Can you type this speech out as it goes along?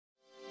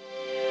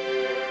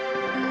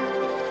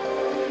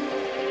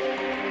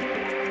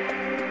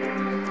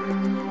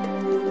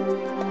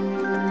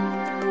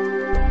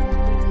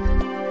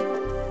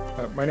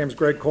My name is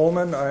Greg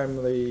Coleman. I'm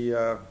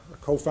the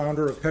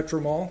co-founder of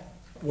PetroMall.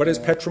 What is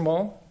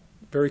PetroMall?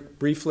 Very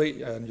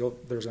briefly, and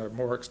there's a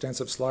more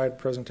extensive slide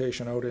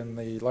presentation out in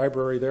the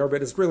library there,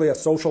 but it's really a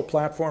social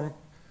platform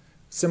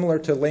similar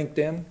to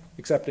LinkedIn,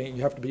 except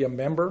you have to be a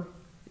member.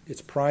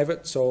 It's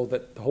private so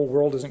that the whole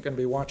world isn't going to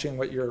be watching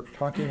what you're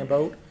talking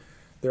about.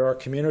 There are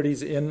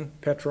communities in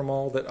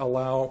PetroMall that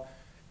allow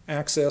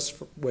access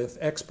with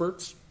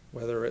experts,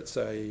 whether it's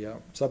a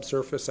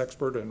subsurface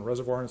expert in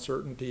reservoir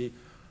uncertainty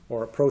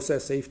or a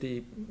process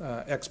safety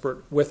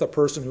expert with a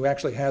person who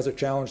actually has a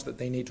challenge that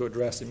they need to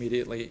address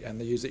immediately,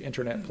 and they use the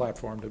internet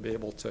platform to be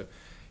able to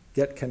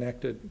get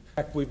connected. In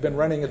fact, we've been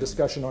running a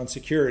discussion on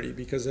security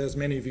because, as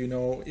many of you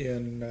know,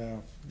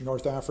 in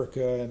North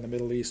Africa and the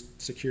Middle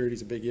East, security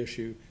is a big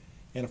issue.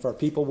 And if our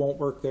people won't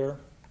work there,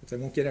 if they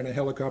won't get in a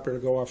helicopter to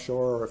go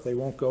offshore, or if they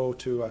won't go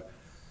to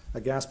a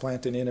gas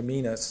plant in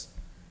Minas,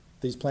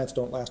 these plants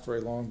don't last very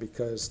long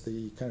because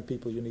the kind of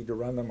people you need to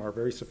run them are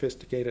very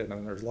sophisticated,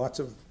 and there's lots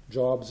of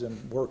jobs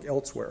and work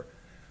elsewhere.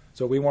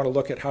 So we want to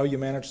look at how you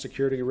manage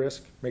security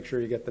risk, make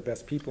sure you get the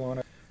best people on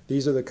it.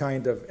 These are the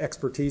kind of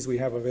expertise we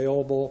have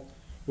available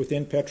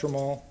within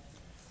PetroMall.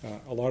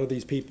 A lot of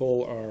these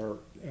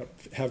people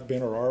have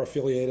been or are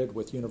affiliated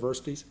with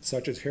universities,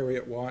 such as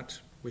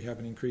Heriot-Watt. We have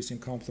an increasing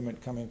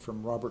complement coming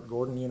from Robert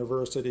Gordon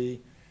University,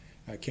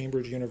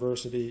 Cambridge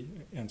University,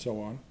 and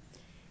so on.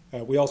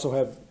 We also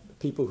have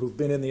people who've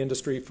been in the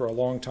industry for a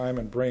long time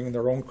and bring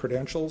their own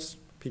credentials.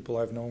 People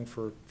I've known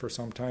for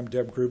some time.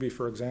 Deb Gruby,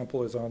 for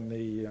example, is on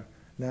the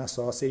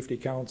Nassau Safety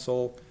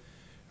Council.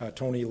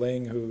 Tony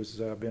Ling, who's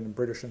been in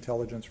British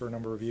intelligence for a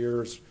number of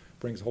years,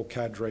 brings a whole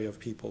cadre of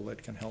people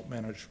that can help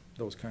manage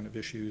those kind of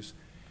issues.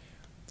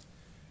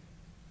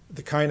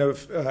 The kind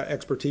of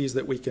expertise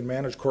that we can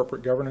manage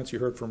corporate governance, you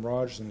heard from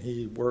Raj, and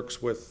he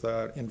works with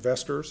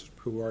investors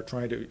who are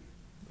trying to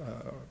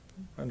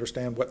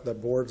understand what the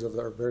boards of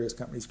their various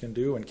companies can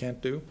do and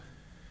can't do,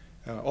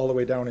 all the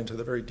way down into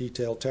the very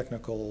detailed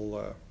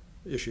technical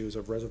issues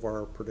of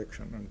reservoir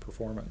prediction and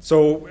performance.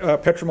 So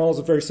PetroMall is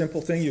a very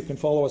simple thing. You can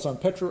follow us on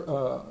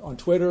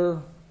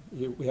Twitter.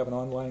 We have an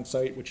online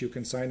site which you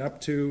can sign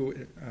up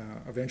to.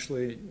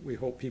 Eventually, we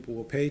hope people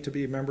will pay to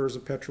be members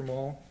of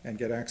PetroMall and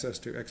get access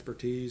to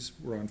expertise.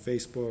 We're on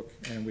Facebook,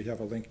 and we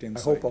have a LinkedIn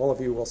site. I hope all of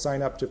you will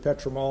sign up to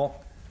PetroMall,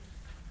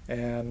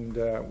 and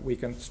we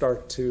can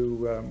start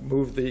to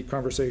move the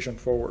conversation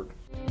forward.